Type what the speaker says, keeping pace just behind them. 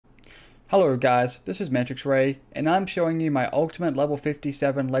Hello guys, this is Matrix Ray, and I'm showing you my ultimate level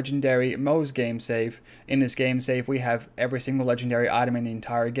 57 legendary Moze game save. In this game save we have every single legendary item in the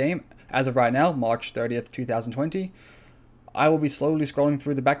entire game, as of right now, March 30th, 2020. I will be slowly scrolling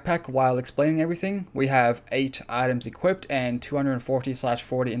through the backpack while explaining everything. We have 8 items equipped and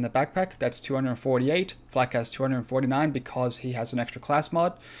 240/40 in the backpack. That's 248. Flak has 249 because he has an extra class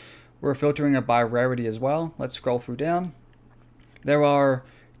mod. We're filtering it by rarity as well. Let's scroll through down. There are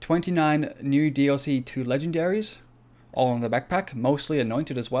 29 new DLC2 legendaries, all in the backpack, mostly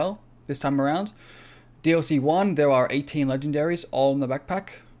anointed as well, this time around. DLC 1, there are 18 legendaries, all in the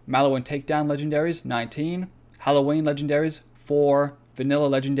backpack. Mallow Takedown legendaries, 19. Halloween legendaries, 4. Vanilla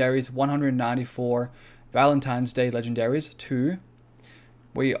legendaries, 194. Valentine's Day legendaries, 2.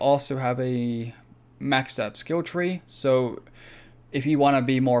 We also have a maxed out skill tree, so if you want to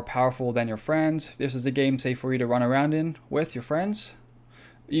be more powerful than your friends, this is a game safe for you to run around in with your friends.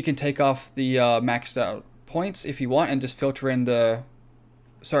 You can take off the maxed out points if you want and just filter in the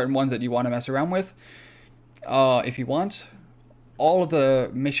certain ones that you want to mess around with if you want. All of the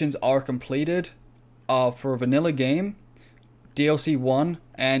missions are completed for vanilla game, DLC 1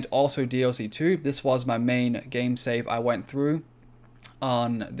 and also DLC 2. This was my main game save I went through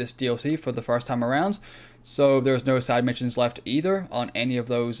on this DLC for the first time around. So there's no side missions left either on any of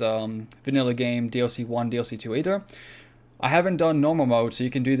those vanilla game, DLC 1, DLC 2 either. I haven't done normal mode, so you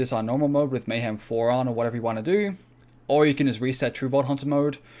can do this on normal mode with Mayhem 4 on or whatever you want to do. Or you can just reset True Vault Hunter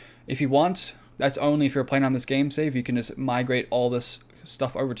mode if you want. That's only if you're playing on this game save. You can just migrate all this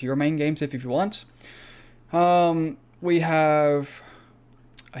stuff over to your main game save if you want. We have...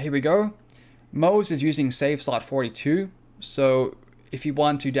 Here we go. Moze is using save slot 42. So if you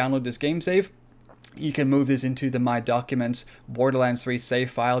want to download this game save, you can move this into the My Documents Borderlands 3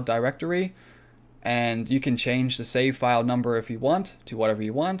 save file directory. And you can change the save file number if you want to whatever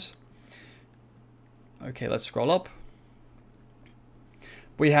you want. Okay, let's scroll up.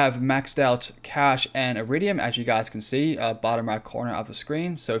 We have maxed out cash and iridium, as you guys can see, bottom right corner of the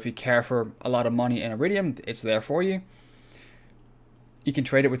screen. So if you care for a lot of money in iridium, it's there for you. You can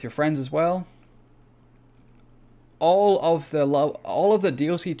trade it with your friends as well. All of the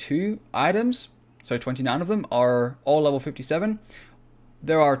DLC 2 items, so 29 of them, are all level 57.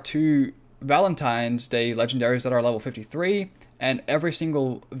 There are 2 Valentine's Day legendaries that are level 53, and every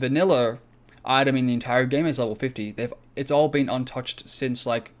single vanilla item in the entire game is level 50. It's all been untouched since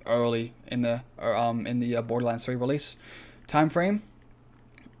like early in the Borderlands 3 release time frame.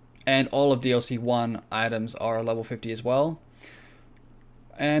 And all of DLC 1 items are level 50 as well.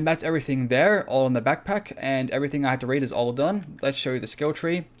 And that's everything there, all in the backpack, and everything I had to read is all done. Let's show you the skill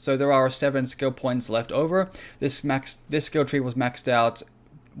tree. So there are 7 skill points left over. This skill tree was maxed out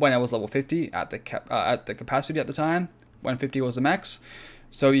when I was level 50 at the capacity at the time, when 50 was the max.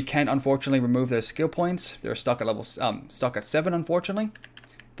 So you can't unfortunately remove their skill points. They're stuck at 7 unfortunately.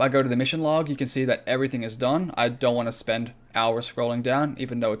 If I go to the mission log, you can see that everything is done. I don't want to spend hours scrolling down,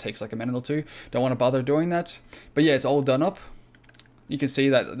 even though it takes like a minute or two. Don't want to bother doing that. But yeah, it's all done up. You can see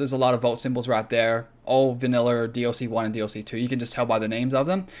that there's a lot of vault symbols right there, all vanilla DLC 1 and DLC 2. You can just tell by the names of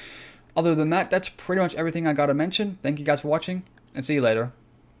them. Other than that, that's pretty much everything I gotta mention. Thank you guys for watching, and see you later.